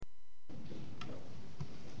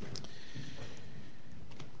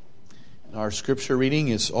Our scripture reading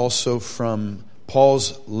is also from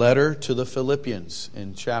Paul's letter to the Philippians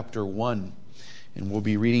in chapter 1. And we'll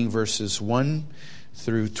be reading verses 1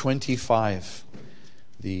 through 25,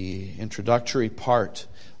 the introductory part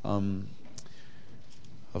of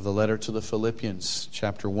the letter to the Philippians.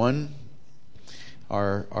 Chapter 1,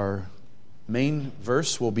 our main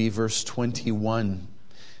verse will be verse 21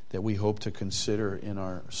 that we hope to consider in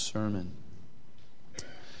our sermon.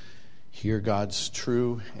 Hear God's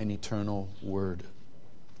true and eternal word.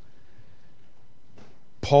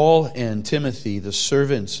 Paul and Timothy, the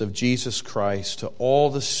servants of Jesus Christ, to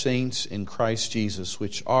all the saints in Christ Jesus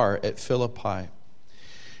which are at Philippi,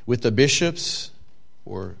 with the bishops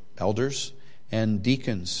or elders and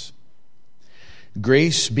deacons.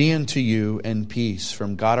 Grace be unto you and peace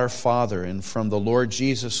from God our Father and from the Lord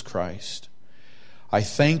Jesus Christ. I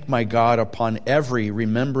thank my God upon every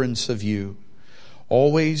remembrance of you,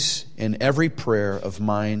 always in every prayer of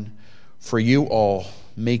mine for you all,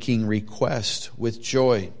 making request with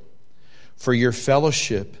joy for your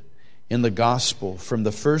fellowship in the gospel from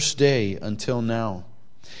the first day until now,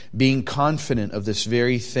 being confident of this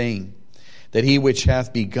very thing, that he which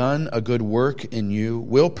hath begun a good work in you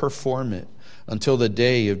will perform it until the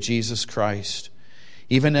day of Jesus Christ.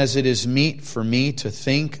 Even as it is meet for me to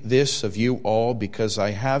think this of you all, because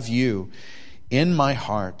I have you in my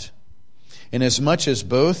heart, inasmuch as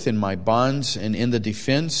both in my bonds and in the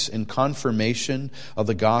defense and confirmation of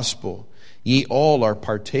the gospel, ye all are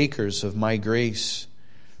partakers of my grace.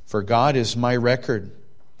 For God is my record,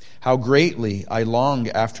 how greatly I long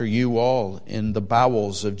after you all in the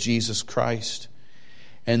bowels of Jesus Christ.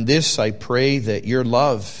 And this I pray, that your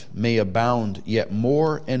love may abound yet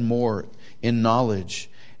more and more in knowledge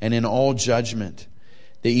and in all judgment,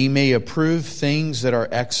 that ye may approve things that are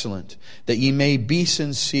excellent, that ye may be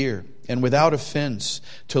sincere and without offense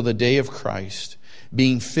till the day of Christ,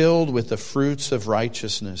 being filled with the fruits of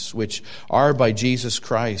righteousness, which are by Jesus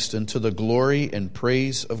Christ, unto the glory and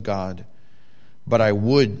praise of God. But I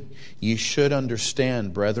would ye should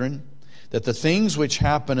understand, brethren, that the things which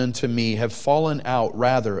happen unto me have fallen out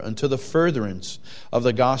rather unto the furtherance of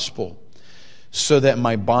the gospel, so that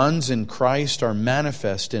my bonds in Christ are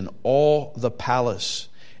manifest in all the palace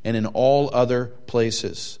and in all other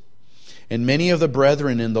places. And many of the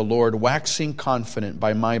brethren in the Lord, waxing confident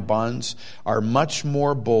by my bonds, are much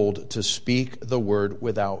more bold to speak the word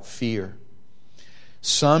without fear.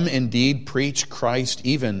 Some indeed preach Christ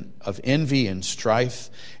even of envy and strife,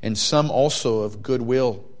 and some also of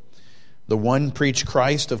goodwill. The one preach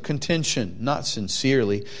Christ of contention, not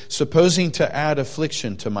sincerely, supposing to add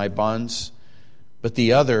affliction to my bonds, but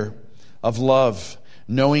the other of love,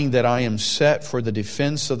 knowing that I am set for the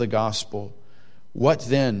defense of the gospel. What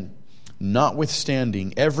then?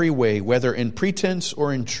 Notwithstanding, every way, whether in pretense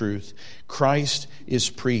or in truth, Christ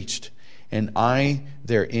is preached, and I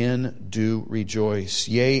therein do rejoice,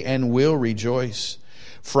 yea, and will rejoice.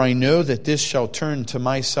 For I know that this shall turn to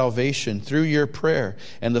my salvation through your prayer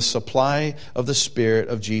and the supply of the Spirit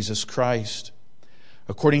of Jesus Christ,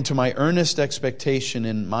 according to my earnest expectation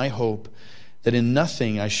and my hope, that in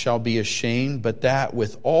nothing I shall be ashamed, but that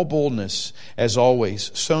with all boldness, as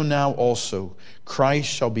always, so now also, Christ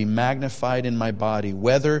shall be magnified in my body,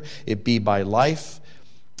 whether it be by life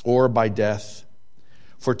or by death.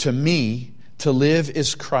 For to me, to live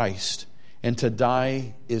is Christ, and to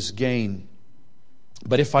die is gain.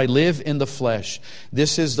 But if I live in the flesh,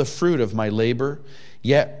 this is the fruit of my labor.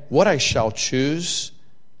 Yet what I shall choose,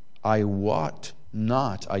 I wot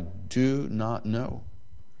not, I do not know.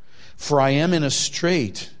 For I am in a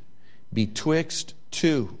strait betwixt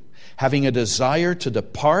two, having a desire to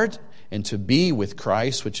depart and to be with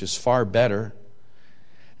Christ, which is far better.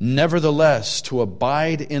 Nevertheless, to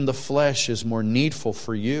abide in the flesh is more needful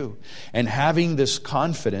for you. And having this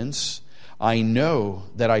confidence, I know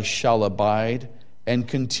that I shall abide and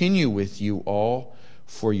continue with you all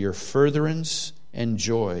for your furtherance and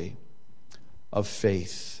joy of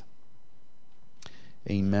faith.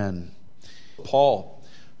 Amen. Paul,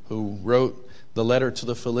 who wrote the letter to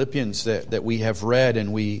the Philippians that we have read,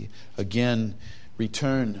 and we again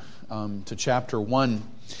return to chapter 1.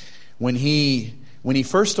 When he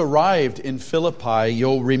first arrived in Philippi,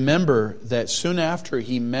 you'll remember that soon after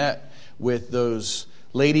he met with those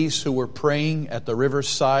ladies who were praying at the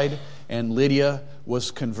riverside, and Lydia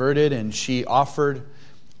was converted, and she offered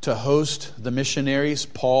to host the missionaries,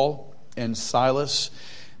 Paul and Silas,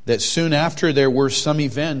 that soon after there were some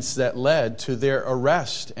events that led to their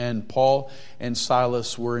arrest, and Paul and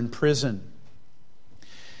Silas were in prison.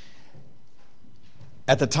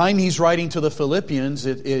 At the time he's writing to the Philippians,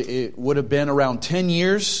 it would have been around 10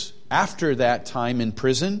 years after that time in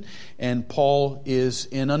prison, and Paul is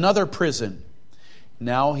in another prison.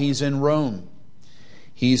 Now he's in Rome.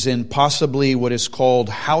 He's in possibly what is called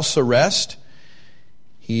house arrest.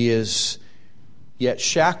 He is yet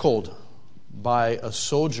shackled by a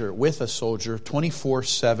soldier, with a soldier,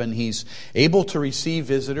 24/7. He's able to receive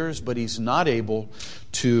visitors, but he's not able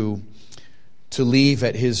to leave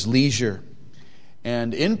at his leisure.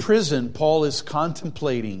 And in prison, Paul is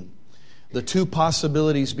contemplating the two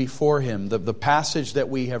possibilities before him. The passage that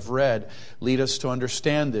we have read lead us to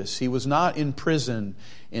understand this. He was not in prison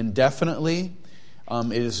indefinitely.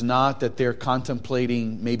 It is not that they're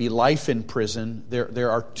contemplating maybe life in prison. There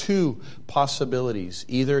are two possibilities.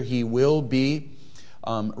 Either he will be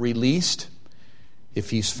released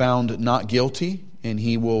if he's found not guilty and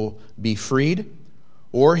he will be freed,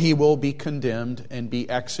 or he will be condemned and be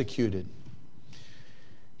executed.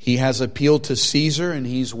 He has appealed to Caesar and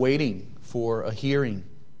he's waiting for a hearing.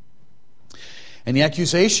 And the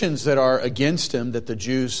accusations that are against him that the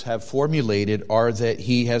Jews have formulated are that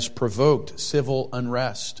he has provoked civil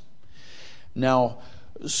unrest. Now,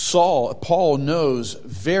 Paul knows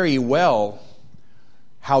very well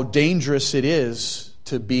how dangerous it is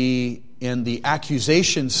to be in the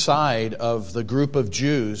accusation side of the group of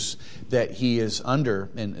Jews that he is under.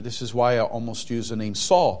 And this is why I almost use the name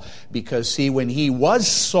Saul. Because, see, when he was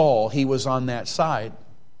Saul, he was on that side.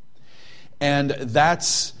 And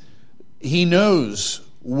he knows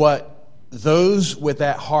what those with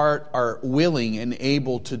that heart are willing and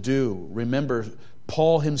able to do. Remember,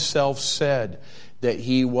 Paul himself said that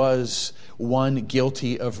he was one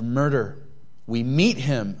guilty of murder. We meet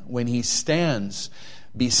him when he stands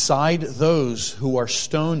beside those who are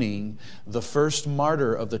stoning the first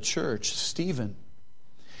martyr of the church, Stephen.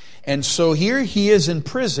 And so here he is in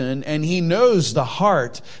prison, and he knows the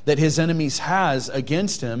heart that his enemies has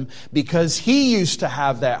against him, because he used to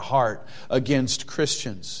have that heart against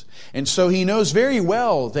Christians. And so he knows very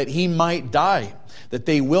well that he might die, that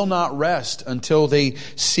they will not rest until they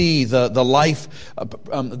see the life,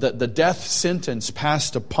 the death sentence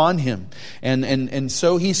passed upon him. And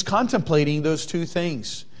so he's contemplating those two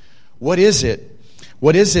things. What is it?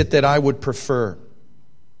 What is it that I would prefer?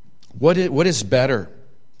 What is better?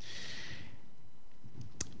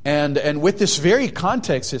 And with this very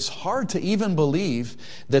context, it's hard to even believe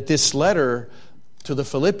that this letter to the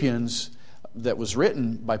Philippians that was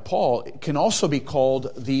written by Paul can also be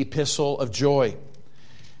called the Epistle of Joy.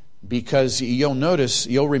 Because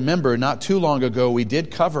you'll remember, not too long ago, we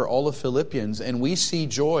did cover all of Philippians, and we see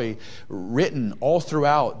joy written all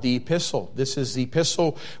throughout the epistle. This is the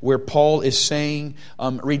epistle where Paul is saying,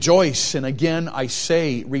 rejoice. And again, I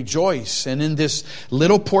say, rejoice. And in this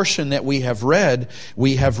little portion that we have read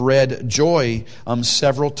joy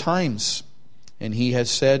several times. And he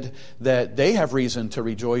has said that they have reason to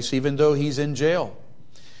rejoice even though he's in jail.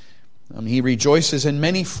 He rejoices in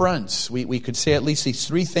many fronts. We could say at least these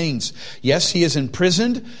three things. Yes, he is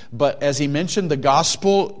imprisoned, but as he mentioned, the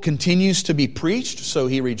gospel continues to be preached, so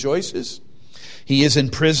he rejoices. He is in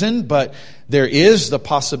prison, but there is the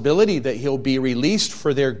possibility that he'll be released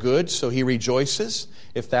for their good, so he rejoices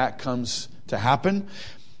if that comes to happen.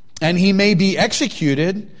 And he may be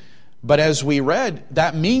executed, but as we read,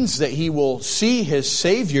 that means that he will see his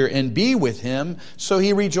Savior and be with him, so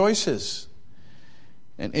he rejoices.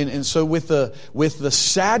 And so with the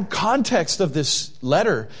sad context of this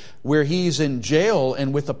letter, where he's in jail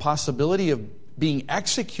and with the possibility of being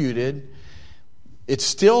executed, it's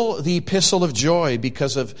still the epistle of joy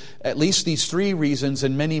because of at least these three reasons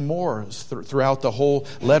and many more throughout the whole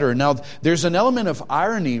letter. Now, there's an element of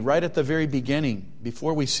irony right at the very beginning,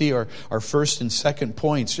 before we see our first and second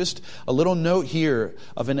points. Just a little note here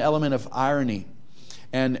of an element of irony.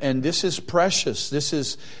 And this is precious. This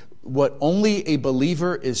is what only a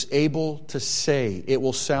believer is able to say. It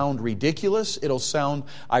will sound ridiculous. It'll sound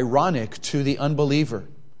ironic to the unbeliever.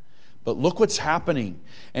 But look what's happening.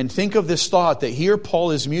 And think of this thought that here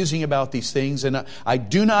Paul is musing about these things. And I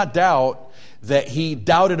do not doubt that he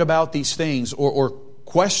doubted about these things or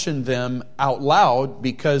questioned them out loud,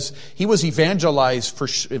 because he was evangelizing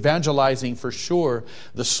for sure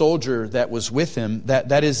the soldier that was with him.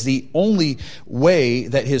 That is the only way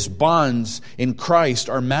that his bonds in Christ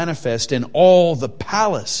are manifest in all the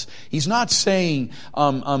palace. He's not saying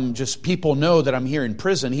just people know that I'm here in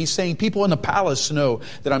prison. He's saying people in the palace know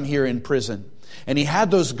that I'm here in prison. And he had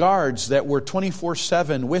those guards that were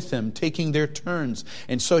 24/7 with him, taking their turns.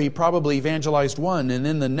 And so he probably evangelized one, and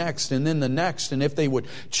then the next, and then the next. And if they would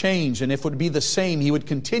change, and if it would be the same, he would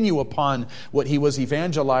continue upon what he was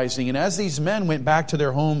evangelizing. And as these men went back to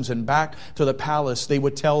their homes and back to the palace, they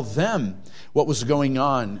would tell them what was going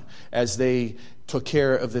on as they took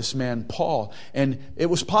care of this man, Paul. And it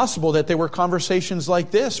was possible that there were conversations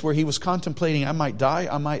like this where he was contemplating, I might die,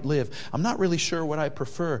 I might live. I'm not really sure what I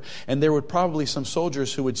prefer. And there were probably some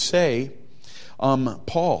soldiers who would say,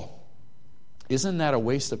 Paul, isn't that a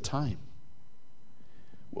waste of time?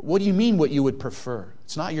 What do you mean what you would prefer?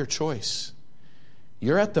 It's not your choice.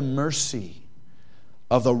 You're at the mercy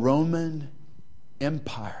of the Roman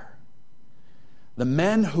Empire. The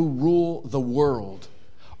men who rule the world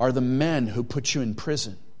are the men who put you in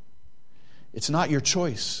prison. It's not your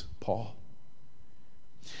choice, Paul.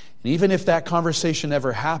 And even if that conversation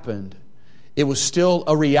ever happened, it was still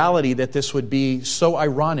a reality that this would be so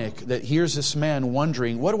ironic that here's this man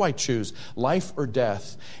wondering, what do I choose, life or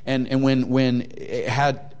death? And when it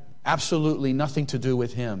had absolutely nothing to do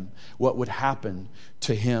with him, what would happen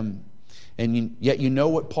to him? And yet you know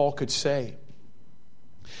what Paul could say.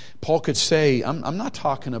 Paul could say, I'm not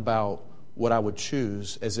talking about what I would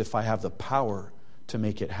choose as if I have the power to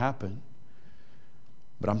make it happen,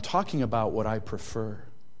 but I'm talking about what I prefer.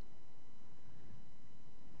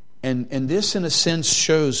 And this, in a sense,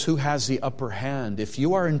 shows who has the upper hand. If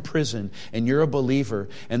you are in prison and you're a believer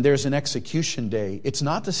and there's an execution day, it's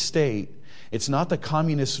not the state, it's not the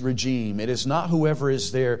communist regime, it is not whoever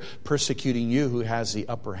is there persecuting you who has the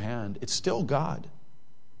upper hand. It's still God.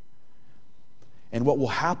 And what will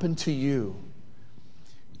happen to you,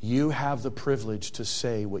 you have the privilege to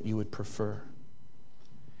say what you would prefer.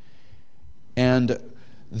 And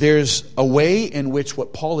there's a way in which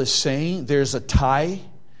what Paul is saying, there's a tie.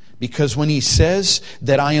 Because when he says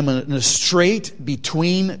that I am in a strait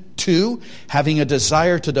between two, having a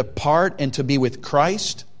desire to depart and to be with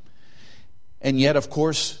Christ, and yet, of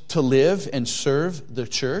course, to live and serve the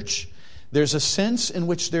church, there's a sense in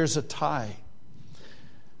which there's a tie.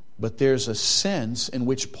 But there's a sense in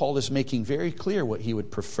which Paul is making very clear what he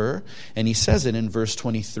would prefer. And he says it in verse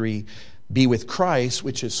 23, be with Christ,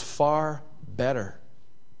 which is far better.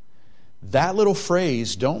 That little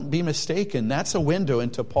phrase, don't be mistaken, that's a window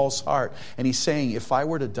into Paul's heart. And he's saying, if I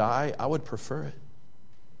were to die, I would prefer it.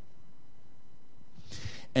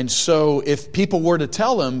 And so if people were to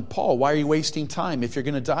tell him, Paul, why are you wasting time? If you're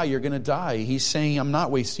going to die, you're going to die. He's saying, I'm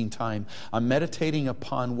not wasting time. I'm meditating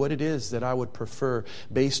upon what it is that I would prefer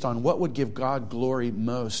based on what would give God glory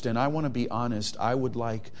most. And I want to be honest, I would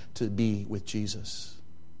like to be with Jesus.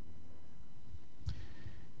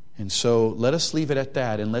 And so let us leave it at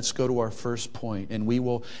that, and let's go to our first point. And we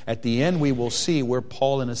will, at the end, we will see where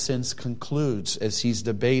Paul, in a sense, concludes as he's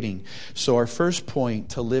debating. So our first point,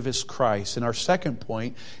 to live is Christ. And our second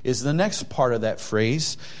point is the next part of that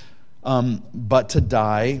phrase, but to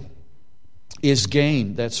die is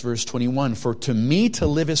gain. That's verse 21. For to me to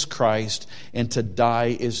live is Christ, and to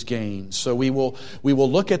die is gain. So we will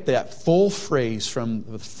look at that full phrase from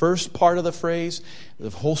the first part of the phrase, the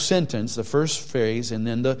whole sentence, the first phrase, and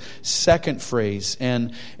then the second phrase.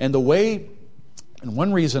 And the way, and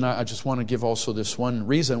one reason, I just want to give also this one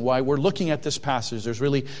reason why we're looking at this passage. There's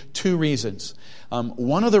really two reasons.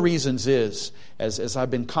 One of the reasons is, as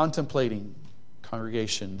I've been contemplating,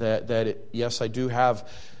 congregation, yes, I do have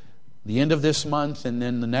the end of this month and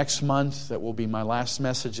then the next month, that will be my last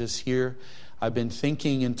messages here. I've been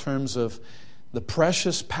thinking in terms of the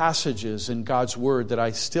precious passages in God's Word that I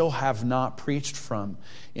still have not preached from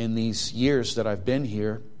in these years that I've been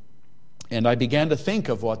here. And I began to think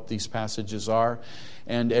of what these passages are.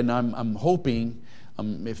 And I'm hoping,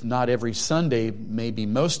 if not every Sunday, maybe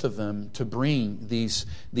most of them, to bring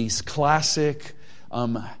these classic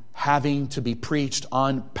having to be preached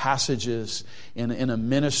on passages in a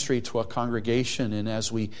ministry to a congregation. And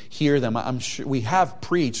as we hear them, I'm sure we have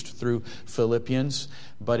preached through Philippians,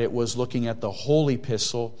 but it was looking at the whole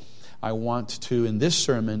epistle. I want to, in this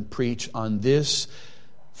sermon, preach on this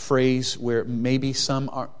phrase where maybe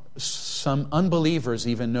some unbelievers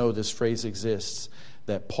even know this phrase exists,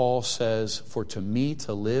 that Paul says, for to me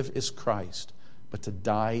to live is Christ, but to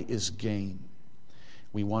die is gain.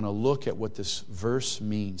 We want to look at what this verse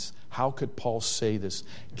means. How could Paul say this?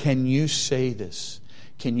 Can you say this?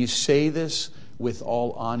 Can you say this with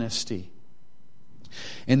all honesty?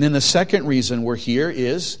 And then the second reason we're here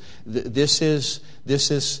is this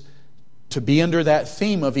is to be under that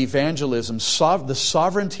theme of evangelism, the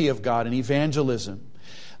sovereignty of God and evangelism.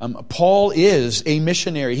 Paul is a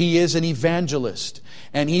missionary. He is an evangelist.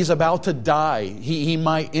 And he's about to die. He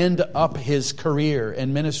might end up his career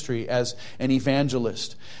and ministry as an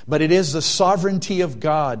evangelist. But it is the sovereignty of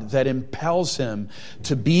God that impels him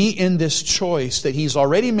to be in this choice that he's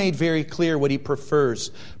already made very clear what he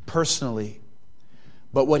prefers personally.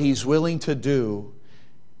 But what he's willing to do,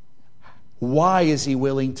 why is he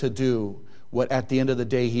willing to do what at the end of the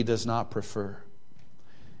day he does not prefer?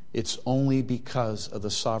 it's only because of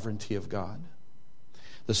the sovereignty of God.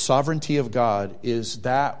 The sovereignty of God is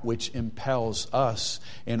that which impels us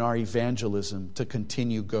in our evangelism to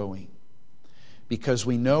continue going. Because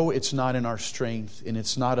we know it's not in our strength and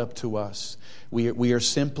it's not up to us. We are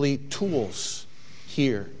simply tools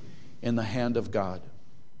here in the hand of God.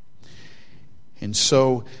 And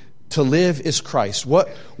so to live is Christ.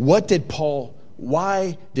 Why did Paul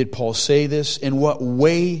say this? In what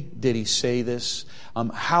way did he say this?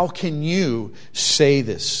 How can you say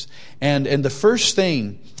this? And the first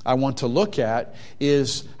thing I want to look at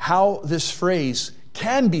is how this phrase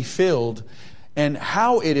can be filled and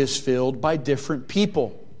how it is filled by different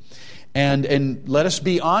people. And let us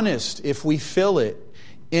be honest if we fill it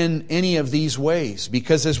in any of these ways.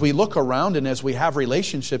 Because as we look around and as we have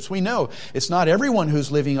relationships, we know it's not everyone who's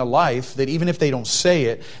living a life that even if they don't say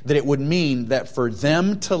it, that it would mean that for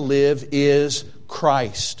them to live is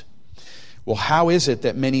Christ. Well, how is it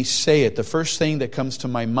that many say it? The first thing that comes to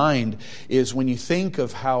my mind is when you think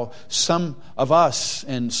of how some of us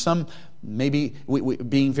and some, maybe we,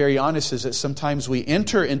 being very honest, is that sometimes we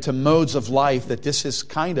enter into modes of life that this is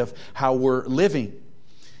kind of how we're living.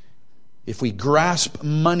 If we grasp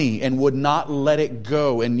money and would not let it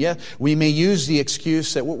go, and yet we may use the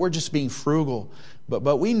excuse that we're just being frugal,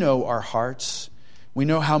 but we know our hearts. We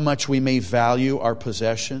know how much we may value our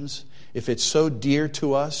possessions. If it's so dear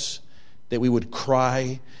to us that we would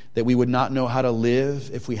cry, that we would not know how to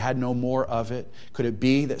live if we had no more of it. Could it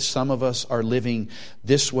be that some of us are living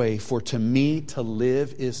this way? For to me to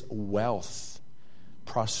live is wealth,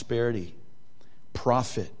 prosperity,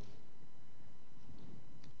 profit.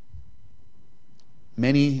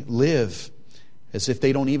 Many live as if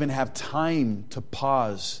they don't even have time to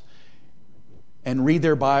pause and read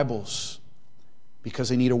their Bibles because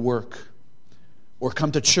they need to work, or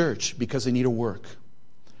come to church because they need to work,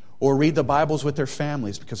 or read the Bibles with their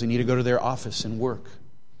families because they need to go to their office and work.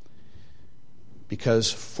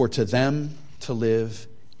 Because for to them to live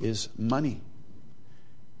is money.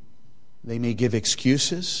 They may give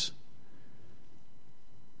excuses,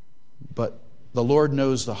 but the Lord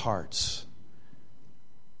knows the hearts.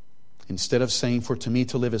 Instead of saying, for to me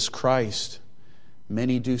to live is Christ,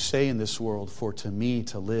 many do say in this world, for to me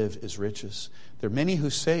to live is riches. There are many who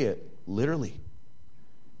say it literally.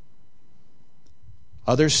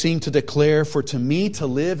 Others seem to declare, for to me to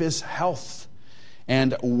live is health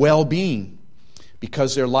and well-being,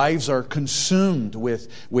 because their lives are consumed with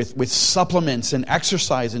supplements and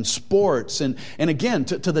exercise and sports, and again,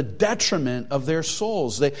 to the detriment of their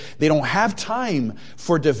souls. They don't have time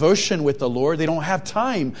for devotion with the Lord. They don't have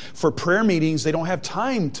time for prayer meetings. They don't have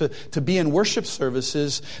time to be in worship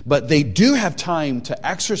services, but they do have time to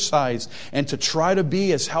exercise and to try to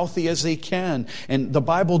be as healthy as they can. And the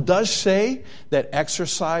Bible does say that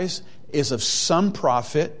exercise is of some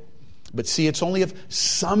profit, but see, it's only of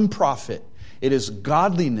some profit. It is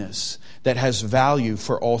godliness that has value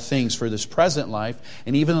for all things, for this present life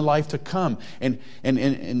and even the life to come.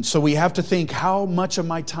 And so we have to think, how much of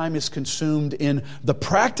my time is consumed in the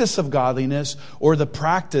practice of godliness or the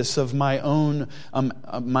practice of my own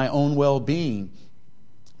well-being?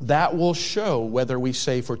 That will show whether we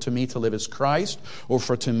say, for to me to live is Christ, or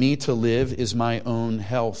for to me to live is my own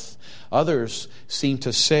health. Others seem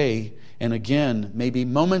to say, and again, maybe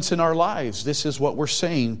moments in our lives, this is what we're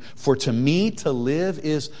saying, for to me to live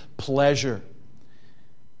is pleasure.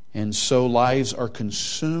 And so lives are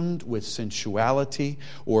consumed with sensuality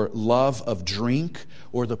or love of drink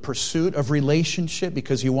or the pursuit of relationship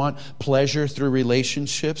because you want pleasure through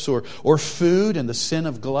relationships, or food and the sin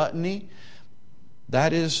of gluttony.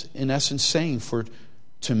 That is, in essence, saying, for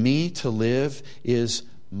to me to live is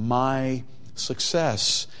my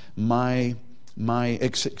success, my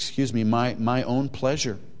own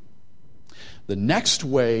pleasure. The next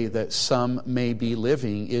way that some may be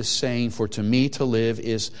living is saying, for to me to live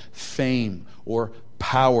is fame or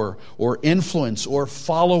power or influence or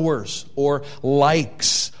followers or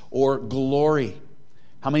likes or glory.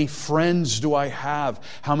 How many friends do I have?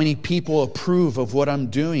 How many people approve of what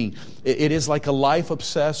I'm doing? It is like a life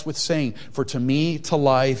obsessed with saying, for to me to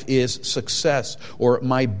life is success or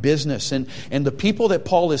my business. And the people that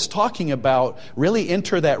Paul is talking about really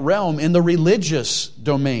enter that realm in the religious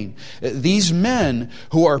domain. These men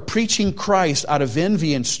who are preaching Christ out of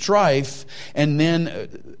envy and strife, and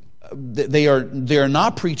then they are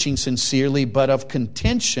not preaching sincerely, but of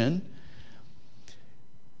contention.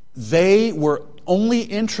 They were only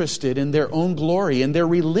interested in their own glory and their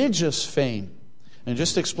religious fame. And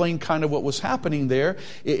just to explain kind of what was happening there,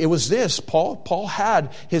 it was this. Paul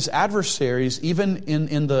had his adversaries even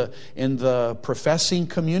in the professing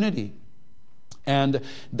community. And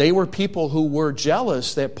they were people who were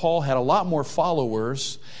jealous that Paul had a lot more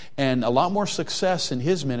followers and a lot more success in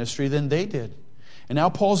his ministry than they did. And now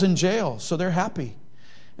Paul's in jail, so they're happy.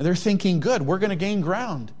 And they're thinking, good, we're going to gain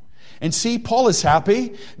ground. And see, Paul is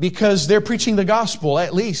happy because they're preaching the gospel,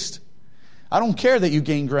 at least. I don't care that you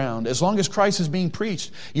gain ground. As long as Christ is being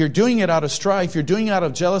preached, you're doing it out of strife, you're doing it out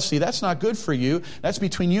of jealousy. That's not good for you. That's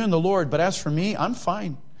between you and the Lord. But as for me, I'm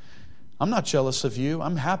fine. I'm not jealous of you.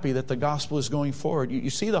 I'm happy that the gospel is going forward. You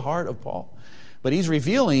see the heart of Paul. But he's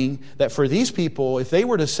revealing that for these people, if they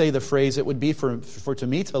were to say the phrase, it would be for to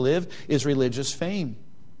me to live is religious fame.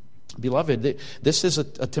 Beloved, this is a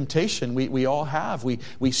temptation we all have.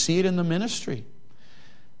 We see it in the ministry.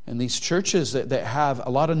 And these churches that have a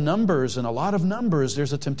lot of numbers,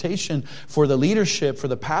 there's a temptation for the leadership, for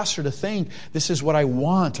the pastor to think, this is what I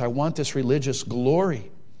want. I want this religious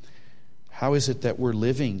glory. How is it that we're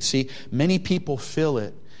living? See, many people fill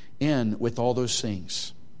it in with all those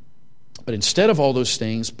things. But instead of all those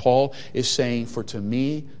things, Paul is saying, for to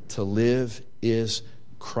me to live is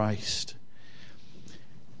Christ.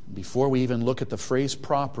 Before we even look at the phrase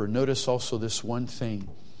proper, notice also this one thing.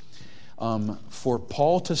 For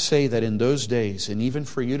Paul to say that in those days, and even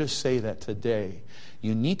for you to say that today,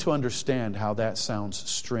 you need to understand how that sounds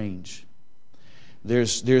strange.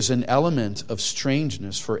 There's an element of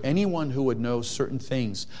strangeness for anyone who would know certain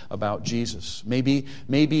things about Jesus.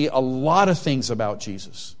 Maybe a lot of things about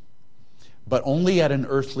Jesus, but only at an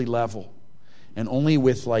earthly level, and only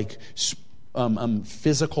with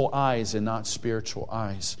physical eyes and not spiritual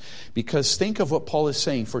eyes. Because think of what Paul is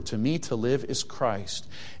saying, for to me to live is Christ.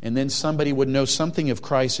 And then somebody would know something of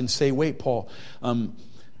Christ and say, wait, Paul,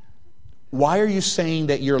 why are you saying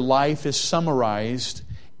that your life is summarized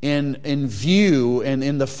in view and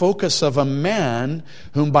in the focus of a man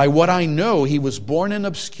whom, by what I know, he was born in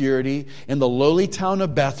obscurity in the lowly town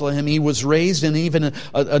of Bethlehem. He was raised in even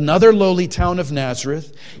another lowly town of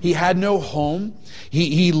Nazareth. He had no home.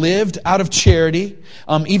 He lived out of charity.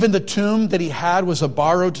 Even the tomb that he had was a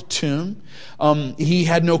borrowed tomb. He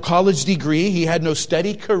had no college degree. He had no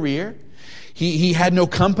steady career. He had no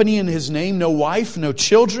company in his name, no wife, no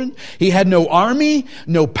children. He had no army,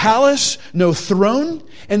 no palace, no throne.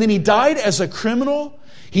 And then he died as a criminal.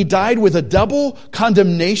 He died with a double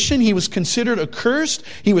condemnation. He was considered accursed.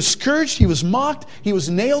 He was scourged. He was mocked. He was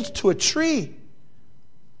nailed to a tree.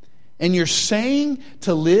 And you're saying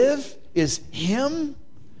to live is Him?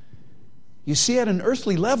 You see, at an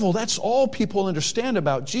earthly level, that's all people understand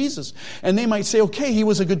about Jesus. And they might say, okay, He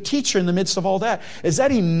was a good teacher in the midst of all that. Is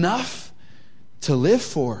that enough to live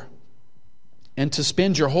for? And to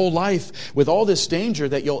spend your whole life with all this danger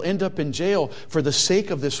that you'll end up in jail for the sake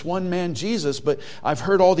of this one man, Jesus. But I've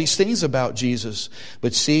heard all these things about Jesus.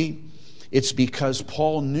 But see, it's because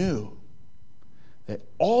Paul knew that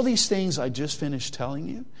all these things I just finished telling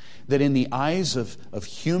you, that in the eyes of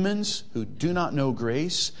humans who do not know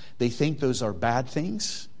grace, they think those are bad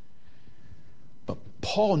things. But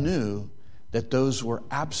Paul knew that those were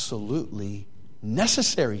absolutely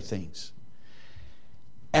necessary things.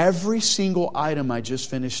 Every single item I just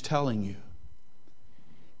finished telling you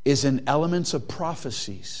is in elements of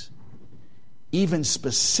prophecies, even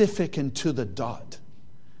specific and to the dot,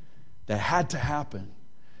 that had to happen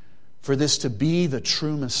for this to be the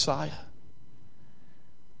true Messiah.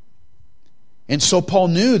 And so Paul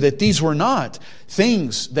knew that these were not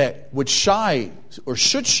things that would shy or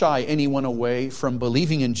should shy anyone away from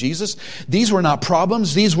believing in Jesus. These were not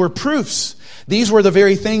problems. These were proofs. These were the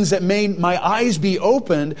very things that made my eyes be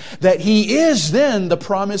opened that He is then the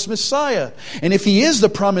promised Messiah. And if He is the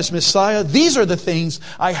promised Messiah, these are the things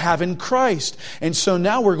I have in Christ. And so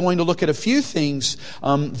now we're going to look at a few things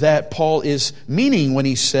that Paul is meaning when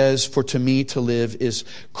he says, for to me to live is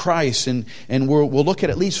Christ. And we'll look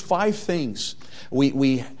at least 5 things.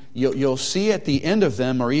 You'll see at the end of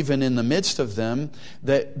them, or even in the midst of them,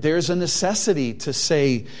 that there's a necessity to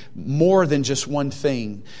say more than just one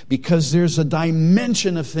thing, because there's a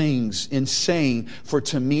dimension of things in saying, for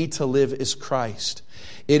to me to live is Christ.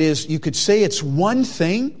 It is, you could say it's one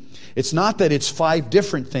thing. It's not that it's 5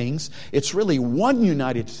 different things. It's really one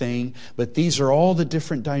united thing, but these are all the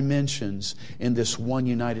different dimensions in this one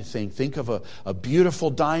united thing. Think of a beautiful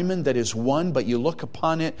diamond that is one, but you look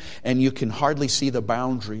upon it and you can hardly see the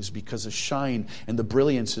boundaries because the shine and the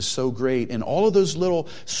brilliance is so great. And all of those little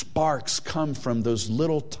sparks come from those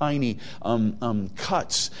little tiny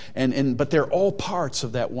cuts, but they're all parts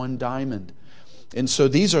of that one diamond. And so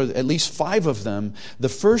these are at least 5 of them. The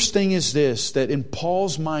first thing is this, that in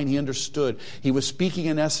Paul's mind he understood. He was speaking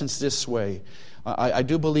in essence this way. I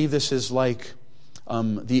do believe this is like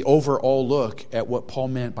the overall look at what Paul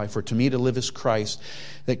meant by for to me to live is Christ,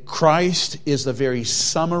 that Christ is the very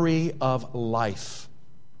summary of life.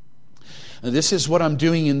 And this is what I'm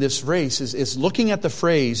doing in this race, is looking at the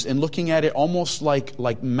phrase and looking at it almost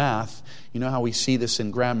like math. You know how we see this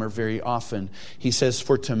in grammar very often. He says,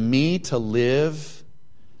 for to me to live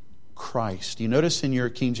Christ. You notice in your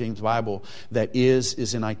King James Bible that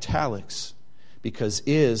is in italics, because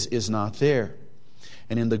is not there.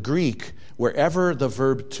 And in the Greek, wherever the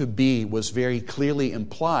verb to be was very clearly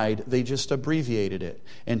implied, they just abbreviated it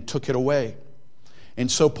and took it away. And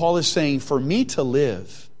so Paul is saying, for me to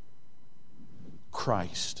live,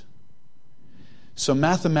 Christ. So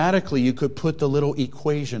mathematically, you could put the little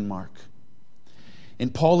equation mark.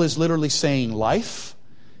 And Paul is literally saying, life?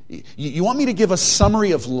 You want me to give a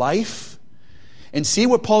summary of life? And see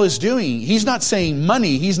what Paul is doing. He's not saying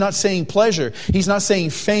money. He's not saying pleasure. He's not saying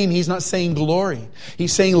fame. He's not saying glory.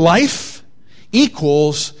 He's saying life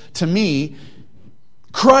equals, to me,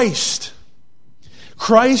 Christ.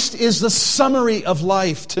 Christ is the summary of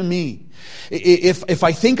life to me. If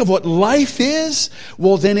I think of what life is,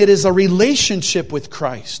 well, then it is a relationship with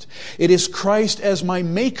Christ. It is Christ as my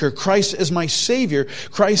Maker, Christ as my Savior,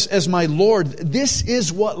 Christ as my Lord. This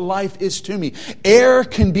is what life is to me. Air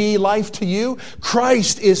can be life to you.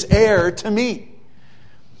 Christ is air to me.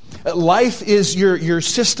 Life is your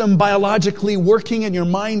system biologically working and your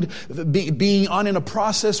mind being on in a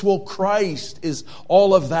process. Well, Christ is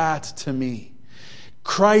all of that to me.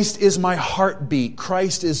 Christ is my heartbeat.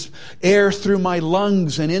 Christ is air through my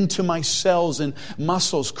lungs and into my cells and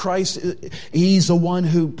muscles. Christ, He's the one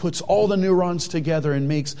who puts all the neurons together and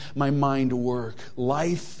makes my mind work.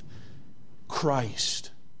 Life, Christ.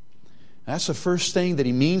 That's the first thing that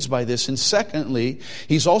he means by this. And secondly,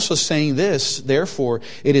 he's also saying this, therefore,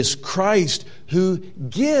 it is Christ who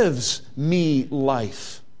gives me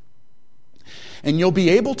life. And you'll be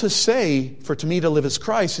able to say, for to me to live as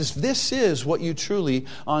Christ, is this is what you truly,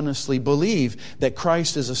 honestly believe, that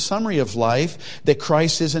Christ is a summary of life, that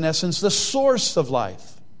Christ is in essence the source of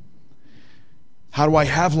life. How do I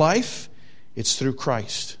have life? It's through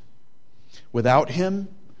Christ. Without Him,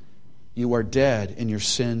 you are dead in your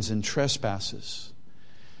sins and trespasses.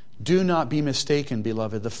 Do not be mistaken,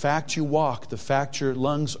 beloved. The fact you walk, the fact your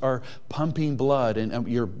lungs are pumping blood and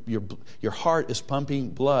your heart is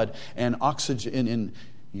pumping blood and oxygen, and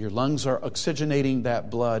your lungs are oxygenating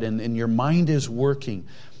that blood and your mind is working,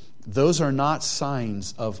 those are not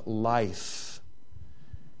signs of life,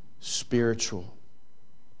 spiritual.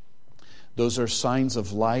 Those are signs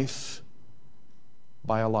of life,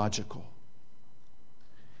 biological.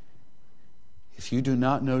 If you do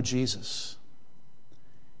not know Jesus,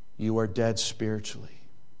 you are dead spiritually.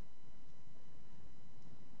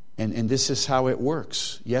 And this is how it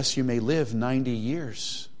works. Yes, you may live 90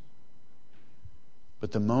 years.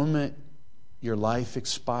 But the moment your life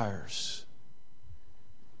expires,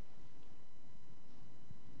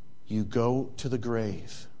 you go to the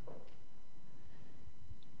grave.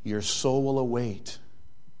 Your soul will await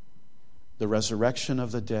the resurrection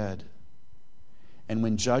of the dead. And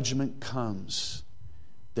when judgment comes,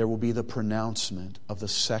 there will be the pronouncement of the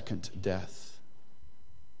second death.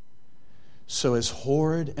 So as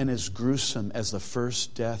horrid and as gruesome as the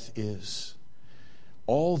first death is,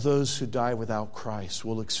 all those who die without Christ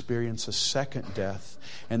will experience a second death,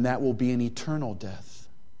 and that will be an eternal death.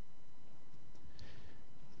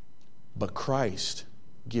 But Christ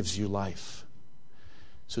gives you life.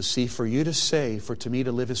 So see, for you to say, for to me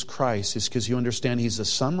to live is Christ, is because you understand He's the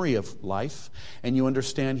summary of life, and you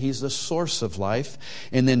understand He's the source of life.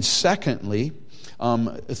 And then thirdly,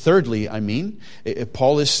 Paul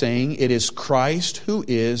is saying it is Christ who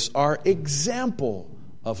is our example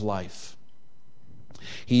of life.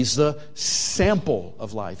 He's the sample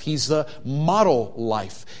of life. He's the model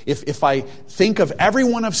life. If I think of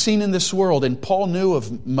everyone I've seen in this world, and Paul knew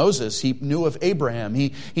of Moses, he knew of Abraham,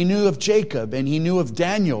 he knew of Jacob, and he knew of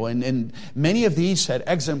Daniel, and many of these had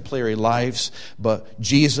exemplary lives, but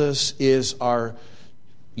Jesus is our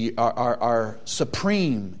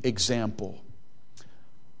supreme example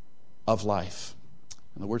of life.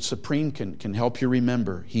 And the word supreme can help you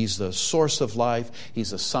remember. He's the source of life.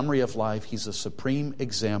 He's the summary of life. He's the supreme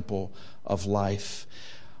example of life.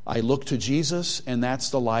 I look to Jesus, and that's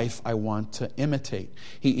the life I want to imitate.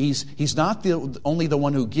 He's not only the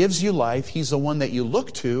one who gives you life. He's the one that you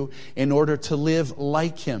look to in order to live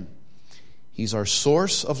like Him. He's our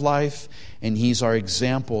source of life, and He's our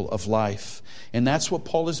example of life. And that's what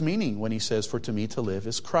Paul is meaning when he says, for to me to live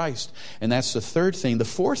is Christ. And that's the third thing. The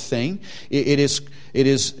fourth thing, it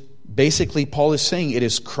is basically Paul is saying it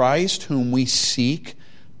is Christ whom we seek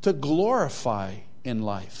to glorify in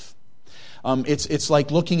life. It's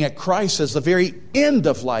like looking at Christ as the very end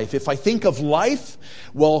of life. If I think of life,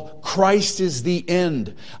 well, Christ is the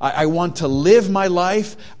end. I want to live my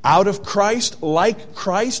life out of Christ, like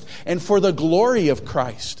Christ, and for the glory of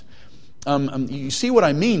Christ. You see what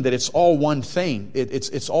I mean? That it's all one thing.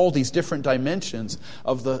 It's all these different dimensions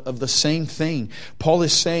of the same thing. Paul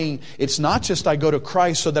is saying it's not just I go to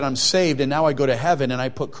Christ so that I'm saved and now I go to heaven and I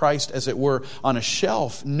put Christ, as it were, on a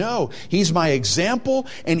shelf. No, He's my example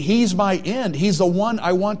and He's my end. He's the one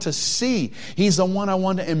I want to see. He's the one I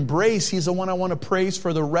want to embrace. He's the one I want to praise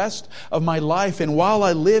for the rest of my life. And while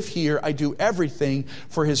I live here, I do everything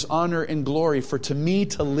for His honor and glory. For to me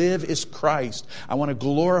to live is Christ. I want to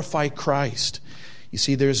glorify Christ. You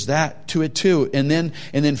see, there's that to it too. And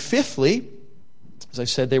then fifthly, as I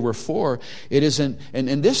said, there were four. It isn't,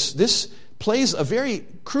 and this plays a very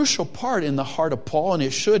crucial part in the heart of Paul, and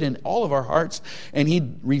it should in all of our hearts. And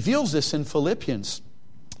he reveals this in Philippians.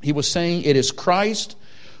 He was saying, it is Christ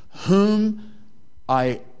whom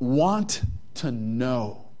I want to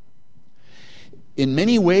know. In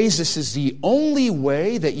many ways, this is the only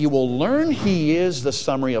way that you will learn He is the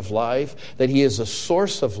summary of life, that He is the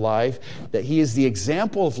source of life, that He is the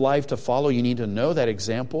example of life to follow. You need to know that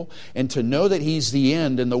example. And to know that He's the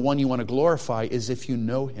end and the one you want to glorify is if you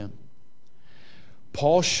know Him.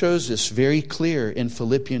 Paul shows this very clear in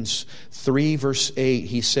Philippians 3, verse 8.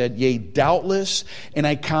 He said, yea, doubtless, and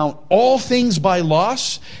I count all things by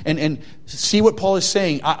loss. And see what Paul is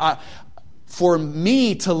saying. For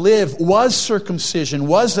me to live was circumcision,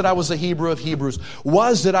 was that I was a Hebrew of Hebrews,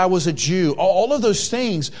 was that I was a Jew. All of those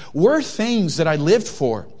things were things that I lived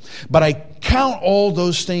for. But I count all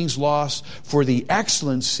those things lost for the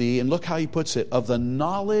excellency, and look how he puts it, of the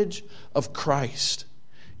knowledge of Christ,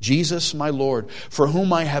 Jesus my Lord, for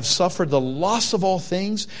whom I have suffered the loss of all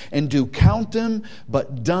things, and do count them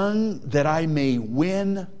but dung, that I may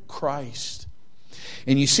win Christ.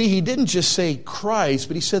 And you see, he didn't just say Christ,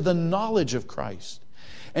 but he said the knowledge of Christ.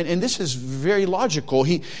 And this is very logical.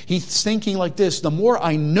 He's thinking like this: the more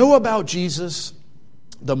I know about Jesus,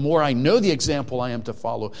 the more I know the example I am to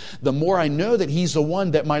follow, the more I know that He's the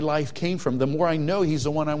one that my life came from, the more I know He's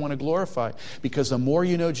the one I want to glorify. Because the more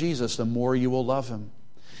you know Jesus, the more you will love Him,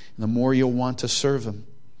 and the more you'll want to serve Him.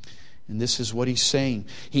 And this is what he's saying.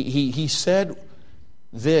 He said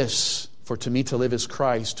this, for to me to live is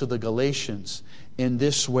Christ, to the Galatians, in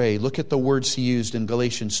this way. Look at the words he used in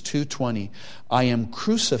Galatians 2:20. I am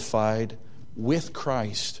crucified with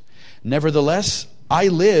Christ. Nevertheless, I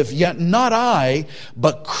live, yet not I,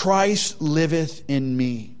 but Christ liveth in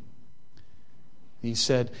me. He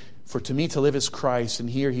said, for to me to live is Christ. And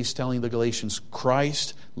here he's telling the Galatians,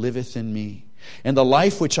 Christ liveth in me. And the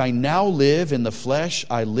life which I now live in the flesh,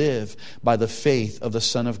 I live by the faith of the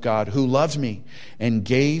Son of God, who loved me and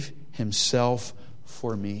gave Himself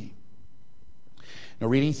for me. Now,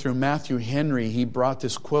 reading through Matthew Henry, he brought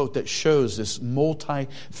this quote that shows this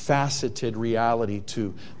multifaceted reality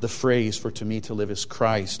to the phrase, for to me to live is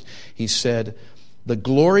Christ. He said, the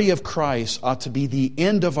glory of Christ ought to be the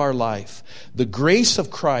end of our life. The grace of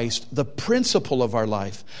Christ, the principle of our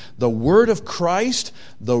life. The word of Christ,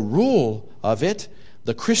 the rule of it.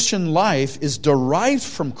 The Christian life is derived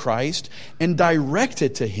from Christ and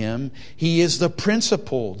directed to Him. He is the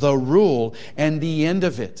principle, the rule, and the end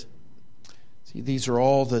of it. See, these are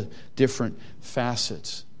all the different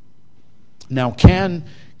facets. Now, can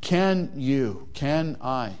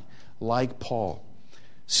I, like Paul,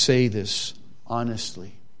 say this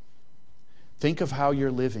honestly? Think of how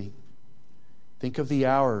you're living. Think of the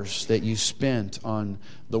hours that you spent on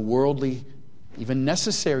the worldly, even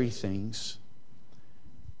necessary things.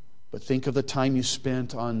 But think of the time you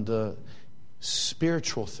spent on the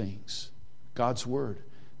spiritual things, God's Word,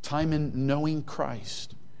 time in knowing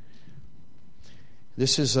Christ.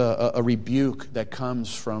 This is a rebuke that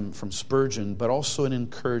comes from Spurgeon, but also an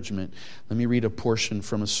encouragement. Let me read a portion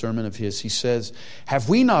from a sermon of his. He says, have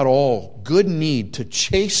we not all good need to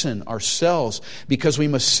chasten ourselves, because we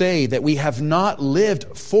must say that we have not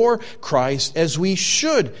lived for Christ as we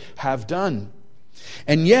should have done?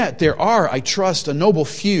 And yet there are, I trust, a noble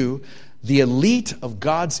few, the elite of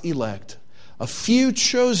God's elect, a few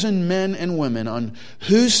chosen men and women on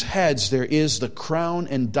whose heads there is the crown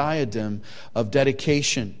and diadem of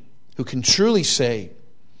dedication, who can truly say,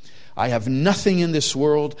 I have nothing in this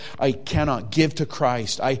world I cannot give to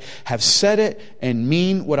Christ. I have said it and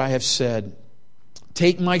mean what I have said.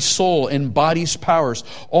 Take my soul and body's powers,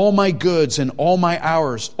 all my goods and all my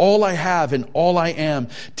hours, all I have and all I am.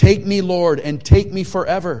 Take me, Lord, and take me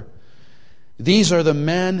forever. These are the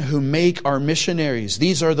men who make our missionaries.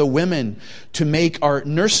 These are the women to make our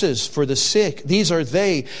nurses for the sick. These are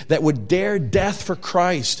they that would dare death for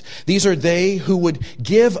Christ. These are they who would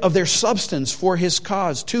give of their substance for His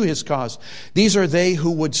cause, to His cause. These are they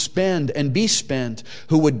who would spend and be spent,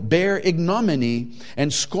 who would bear ignominy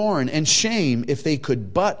and scorn and shame if they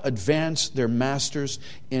could but advance their Master's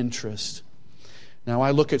interest. Now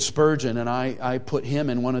I look at Spurgeon and I put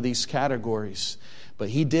him in one of these categories, but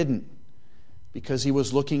he didn't. Because he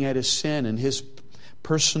was looking at his sin and his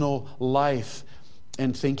personal life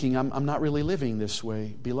and thinking, I'm not really living this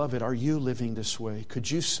way. Beloved, are you living this way? Could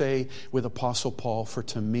you say with Apostle Paul, for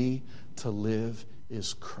to me to live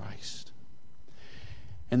is Christ?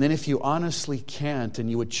 And then if you honestly can't and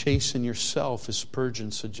you would chasten yourself, as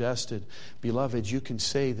Spurgeon suggested, beloved, you can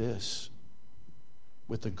say this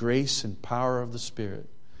with the grace and power of the Spirit.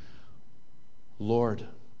 Lord,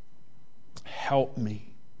 help me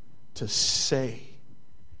to say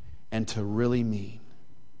and to really mean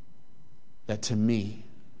that to me,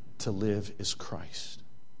 to live is Christ.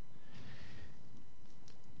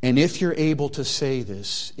 And if you're able to say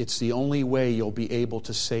this, it's the only way you'll be able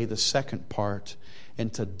to say the second part,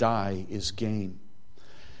 and to die is gain.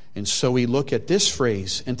 And so we look at this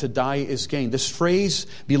phrase, and to die is gain. This phrase,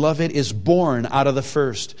 beloved, is born out of the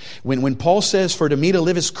first. When Paul says, for to me to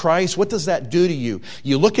live is Christ, what does that do to you?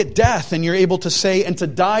 You look at death and you're able to say, and to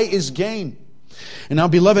die is gain. And now,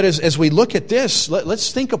 beloved, as we look at this,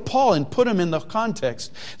 let's think of Paul and put him in the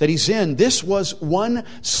context that he's in. This was one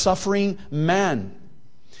suffering man.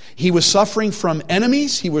 He was suffering from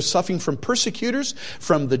enemies. He was suffering from persecutors,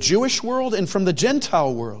 from the Jewish world and from the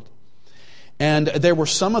Gentile world. And there were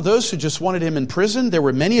some of those who just wanted him in prison. There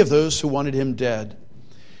were many of those who wanted him dead.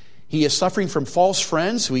 He is suffering from false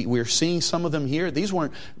friends. We're seeing some of them here. These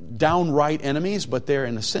weren't downright enemies, but they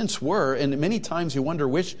in a sense were. And many times you wonder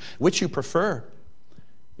which you prefer.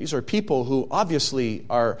 These are people who obviously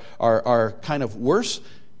are kind of worse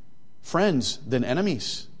friends than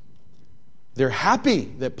enemies. They're happy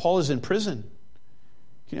that Paul is in prison.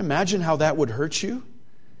 Can you imagine how that would hurt you?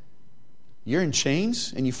 You're in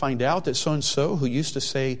chains and you find out that so-and-so who used to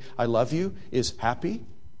say, I love you, is happy.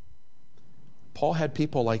 Paul had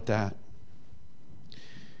people like that.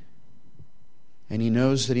 And he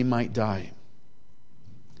knows that he might die.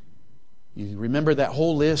 You remember that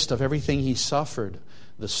whole list of everything he suffered,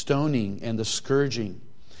 the stoning and the scourging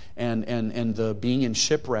and the being in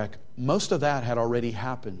shipwreck. Most of that had already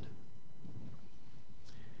happened.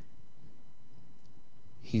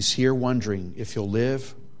 He's here wondering if he'll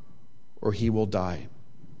live or he will die.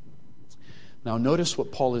 Now notice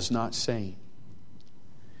what Paul is not saying.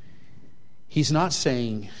 He's not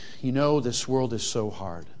saying, you know, this world is so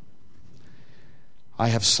hard. I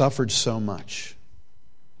have suffered so much.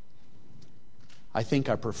 I think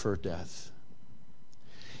I prefer death.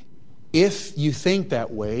 If you think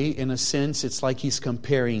that way, in a sense, it's like he's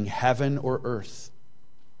comparing heaven or earth.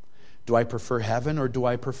 Do I prefer heaven or do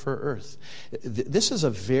I prefer earth? This is a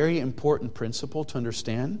very important principle to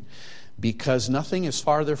understand, because nothing is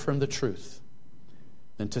farther from the truth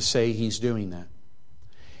than to say he's doing that.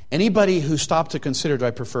 Anybody who stopped to consider, do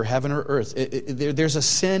I prefer heaven or earth? There's a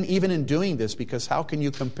sin even in doing this, because how can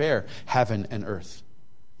you compare heaven and earth?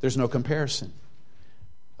 There's no comparison.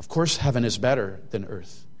 Of course, heaven is better than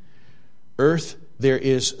earth. Earth, there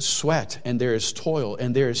is sweat, and there is toil,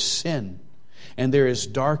 and there is sin, and there is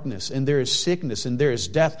darkness, and there is sickness, and there is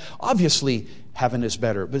death. Obviously, heaven is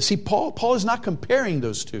better. But see, Paul is not comparing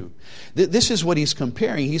those two. This is what he's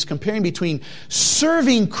comparing. He's comparing between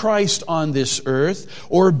serving Christ on this earth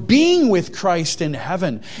or being with Christ in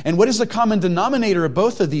heaven. And what is the common denominator of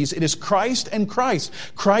both of these? It is Christ and Christ.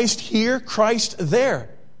 Christ here, Christ there.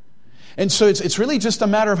 And so it's really just a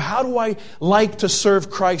matter of, how do I like to serve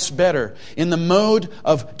Christ better? In the mode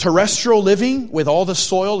of terrestrial living with all the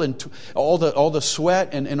soil and all the sweat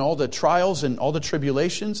and all the trials and all the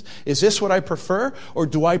tribulations? Is this what I prefer? Or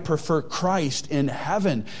do I prefer Christ in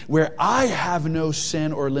heaven, where I have no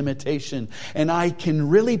sin or limitation and I can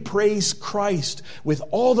really praise Christ with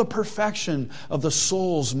all the perfection of the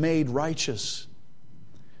souls made righteous?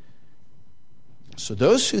 So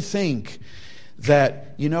those who think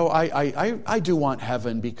that, you know, I do want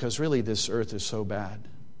heaven because really this earth is so bad.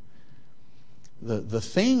 The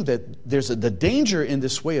thing that the danger in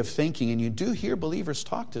this way of thinking, and you do hear believers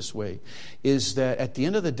talk this way, is that at the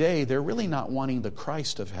end of the day, they're really not wanting the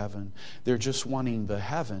Christ of heaven. They're just wanting the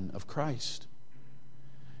heaven of Christ.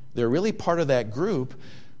 They're really part of that group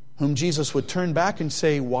whom Jesus would turn back and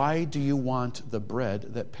say, why do you want the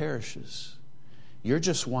bread that perishes? You're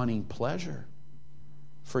just wanting pleasure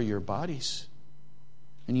for your bodies.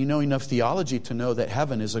 And you know enough theology to know that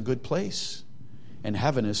heaven is a good place. And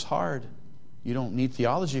heaven is hard. You don't need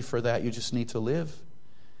theology for that. You just need to live.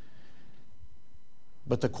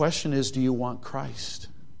 But the question is, do you want Christ?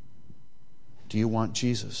 Do you want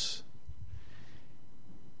Jesus?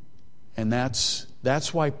 And that's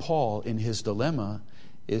why Paul, in his dilemma,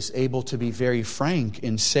 is able to be very frank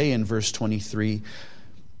and say in verse 23,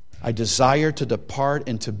 I desire to depart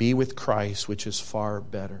and to be with Christ, which is far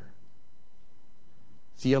better.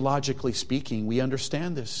 Theologically speaking, we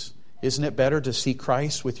understand this. Isn't it better to see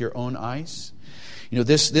Christ with your own eyes? You know,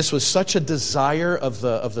 this was such a desire of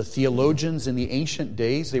the theologians in the ancient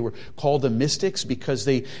days. They were called the mystics because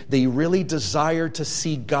they really desired to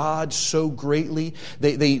see God so greatly.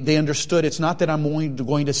 They understood it's not that I'm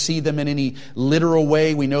going to see them in any literal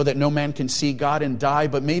way. We know that no man can see God and die,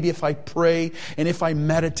 but maybe if I pray and if I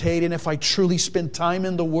meditate and if I truly spend time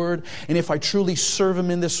in the Word and if I truly serve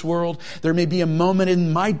Him in this world, there may be a moment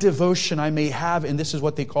in my devotion I may have, and this is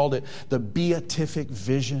what they called it, the beatific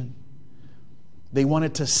vision. They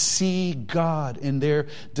wanted to see God in their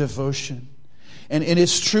devotion. And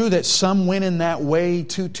it's true that some went in that way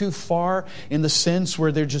too far in the sense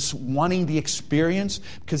where they're just wanting the experience,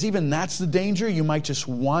 because even that's the danger. You might just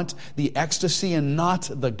want the ecstasy and not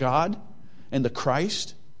the God and the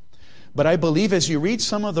Christ. But I believe as you read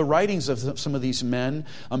some of the writings of some of these men,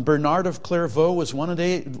 Bernard of Clairvaux was one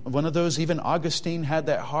of those, even Augustine had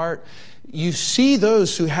that heart. You see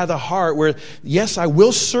those who had a heart where, yes, I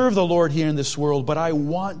will serve the Lord here in this world, but I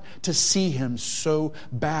want to see Him so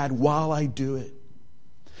bad while I do it.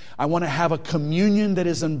 I want to have a communion that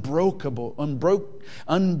is unbreakable and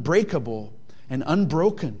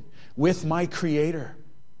unbroken with my Creator.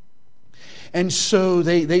 And so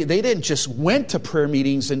they didn't just went to prayer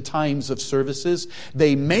meetings and times of services.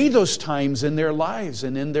 They made those times in their lives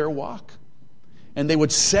and in their walk. And they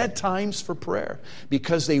would set times for prayer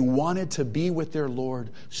because they wanted to be with their Lord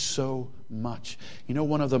so much. You know,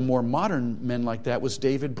 one of the more modern men like that was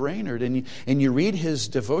David Brainerd. And you read his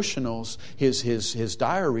devotionals, his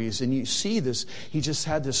diaries, and you see this. He just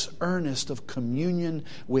had this earnest of communion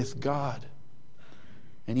with God.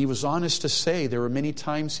 And he was honest to say there were many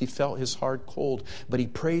times he felt his heart cold, but he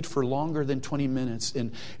prayed for longer than 20 minutes.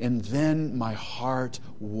 And then my heart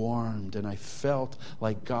warmed and I felt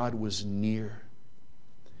like God was near.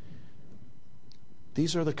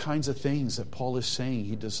 These are the kinds of things that Paul is saying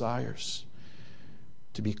he desires,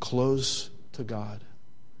 to be close to God.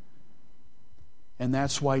 And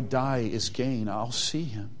that's why die is gain. I'll see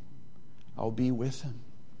Him. I'll be with Him.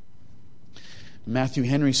 Matthew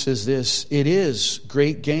Henry says this, it is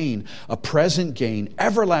great gain, a present gain,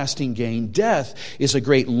 everlasting gain. Death is a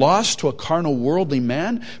great loss to a carnal worldly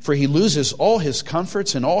man, for he loses all his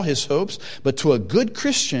comforts and all his hopes. But to a good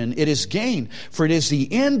Christian it is gain, for it is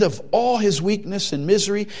the end of all his weakness and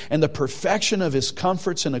misery and the perfection of his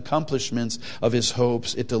comforts and accomplishments of his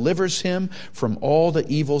hopes. It delivers him from all the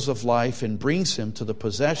evils of life and brings him to the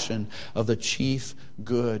possession of the chief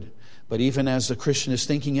good. But even as the Christian is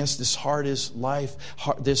thinking, yes, this life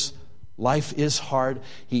is hard,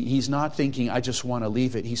 he's not thinking, I just want to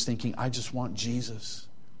leave it. He's thinking, I just want Jesus.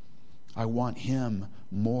 I want Him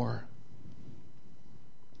more.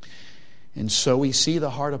 And so we see the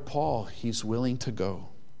heart of Paul. He's willing to go.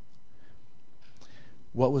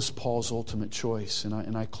 What was Paul's ultimate choice?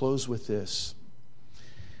 And I close with this.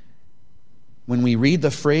 When we read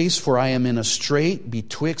the phrase, for I am in a strait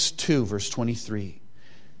betwixt two, verse 23,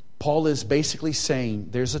 Paul is basically saying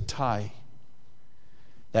there's a tie.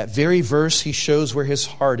 That very verse, he shows where his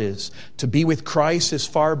heart is. To be with Christ is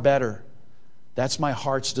far better. That's my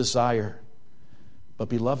heart's desire. But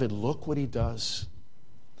beloved, look what he does.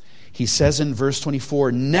 He says in verse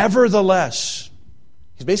 24, nevertheless,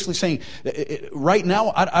 he's basically saying, right now,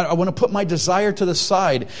 I want to put my desire to the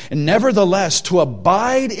side. And nevertheless, to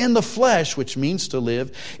abide in the flesh, which means to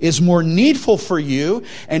live, is more needful for you.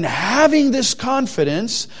 And having this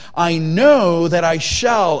confidence, I know that I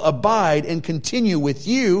shall abide and continue with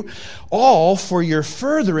you, all for your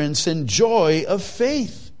furtherance and joy of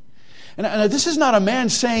faith. And this is not a man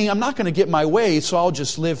saying, I'm not going to get my way, so I'll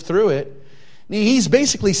just live through it. He's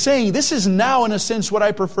basically saying, this is now, in a sense, what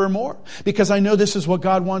I prefer more, because I know this is what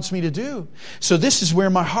God wants me to do. So this is where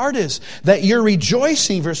my heart is, that your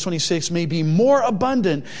rejoicing, verse 26, may be more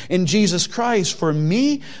abundant in Jesus Christ for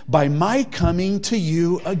me by my coming to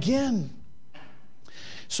you again.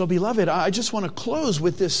 So, beloved, I just want to close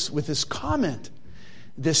with this comment.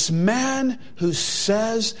 This man who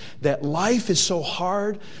says that life is so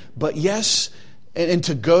hard, but yes, and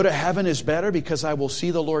to go to heaven is better because I will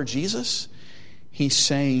see the Lord Jesus. He's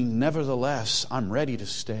saying, nevertheless, I'm ready to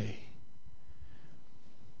stay.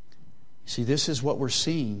 See, this is what we're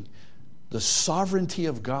seeing. The sovereignty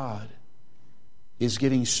of God is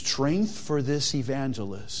getting strength for this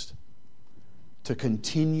evangelist to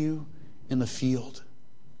continue in the field.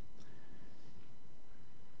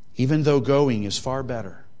 Even though going is far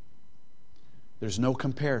better, there's no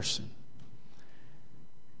comparison.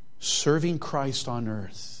 Serving Christ on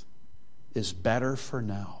earth is better for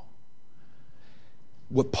now.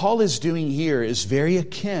 What Paul is doing here is very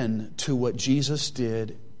akin to what Jesus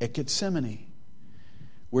did at Gethsemane,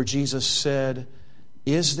 where Jesus said,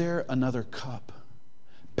 "Is there another cup?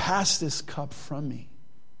 Pass this cup from me."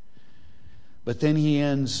 But then he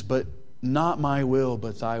ends, "But not my will,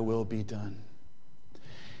 but thy will be done."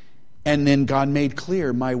 And then God made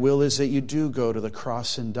clear, "My will is that you do go to the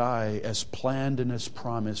cross and die as planned and as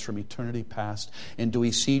promised from eternity past." And do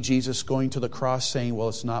we see Jesus going to the cross saying, "Well,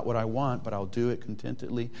 it's not what I want, but I'll do it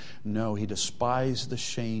contentedly"? No, he despised the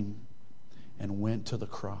shame and went to the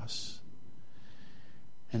cross.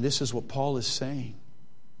 And this is what Paul is saying.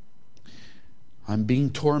 I'm being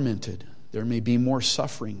tormented. There may be more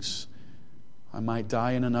sufferings. I might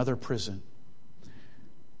die in another prison.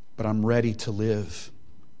 But I'm ready to live,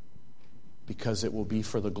 because it will be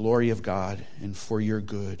for the glory of God and for your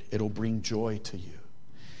good. It'll bring joy to you.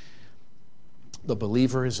 The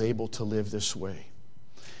believer is able to live this way.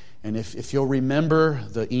 And if you'll remember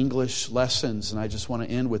the English lessons, and I just want to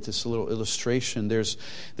end with this little illustration, there's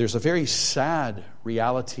a very sad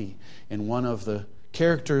reality in one of the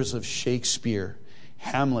characters of Shakespeare,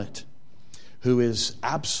 Hamlet, who is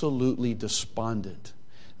absolutely despondent.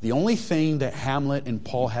 The only thing that Hamlet and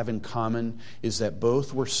Paul have in common is that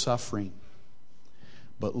both were suffering.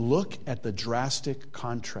 But look at the drastic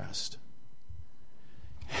contrast.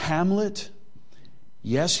 Hamlet,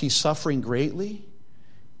 yes, he's suffering greatly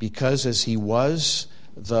because as he was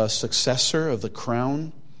the successor of the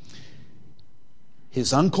crown,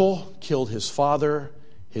 his uncle killed his father,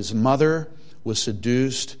 his mother was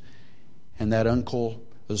seduced, and that uncle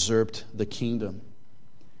usurped the kingdom.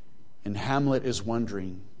 And Hamlet is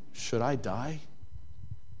wondering, should I die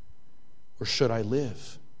or should I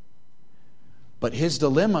live? But his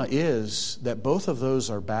dilemma is that both of those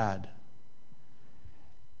are bad.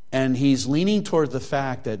 And he's leaning toward the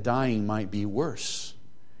fact that dying might be worse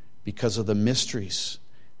because of the mysteries.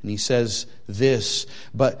 And he says this,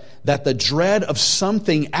 "But that the dread of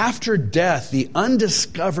something after death, the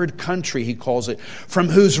undiscovered country," he calls it, "from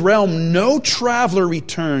whose realm no traveler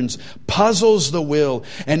returns, puzzles the will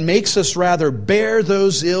and makes us rather bear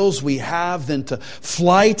those ills we have than to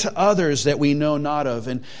fly to others that we know not of."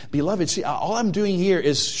 And beloved, see, all I'm doing here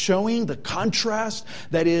is showing the contrast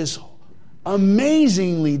that is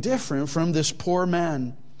amazingly different from this poor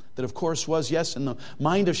man. That, of course, was, yes, in the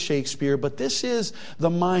mind of Shakespeare, but this is the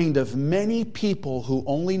mind of many people who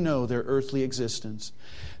only know their earthly existence.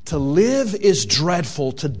 To live is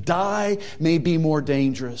dreadful. To die may be more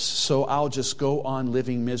dangerous. So I'll just go on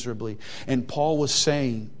living miserably. And Paul was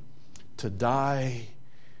saying, to die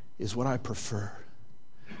is what I prefer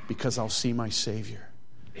because I'll see my Savior.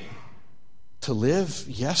 To live,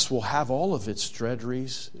 yes, will have all of its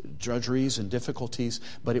drudgeries and difficulties,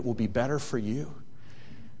 but it will be better for you.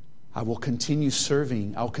 I will continue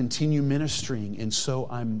serving. I'll continue ministering. And so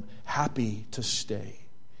I'm happy to stay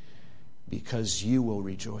because you will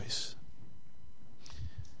rejoice.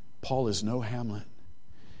 Paul is no Hamlet.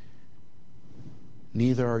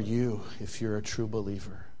 Neither are you if you're a true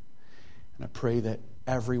believer. And I pray that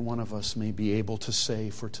every one of us may be able to say,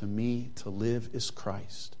 "For to me to live is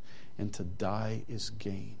Christ, and to die is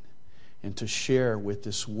gain." And to share with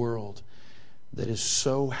this world that is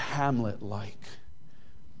so Hamlet-like,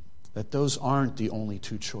 that those aren't the only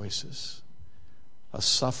two choices, a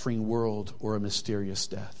suffering world or a mysterious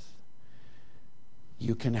death.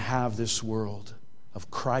 You can have this world of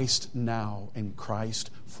Christ now and Christ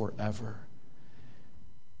forever.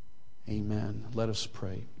 Amen. Let us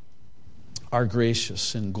pray. Our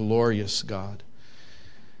gracious and glorious God,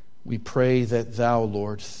 we pray that Thou,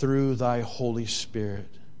 Lord, through Thy Holy Spirit,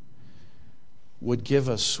 would give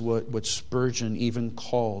us what Spurgeon even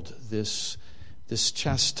called this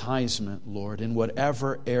chastisement, Lord, in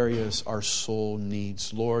whatever areas our soul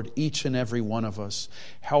needs. Lord, each and every one of us,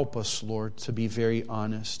 help us, Lord, to be very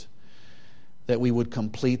honest, that we would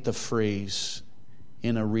complete the phrase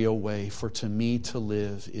in a real way, "For to me to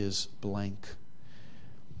live is blank."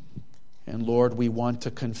 And Lord, we want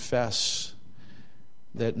to confess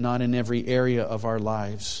that not in every area of our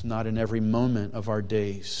lives, not in every moment of our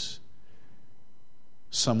days,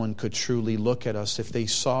 someone could truly look at us if they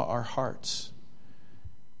saw our hearts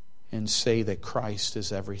and say that Christ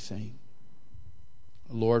is everything.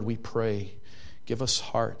 Lord, we pray, give us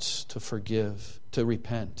hearts to forgive, to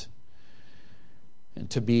repent, and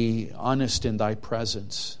to be honest in Thy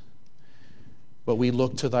presence, But we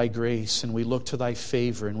look to Thy grace, and we look to Thy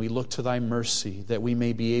favor, and we look to Thy mercy, that we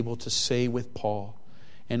may be able to say with Paul,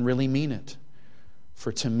 and really mean it,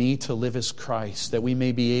 for to me to live is Christ, that we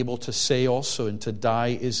may be able to say also, and to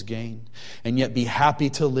die is gain, and yet be happy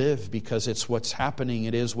to live, because it's what's happening.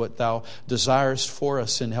 It is what Thou desirest for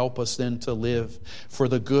us, and help us then to live for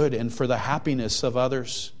the good and for the happiness of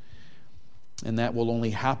others. And that will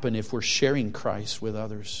only happen if we're sharing Christ with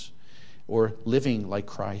others, or living like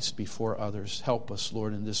Christ before others. Help us,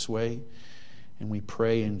 Lord, in this way. And we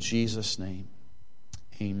pray in Jesus' name.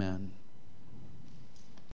 Amen.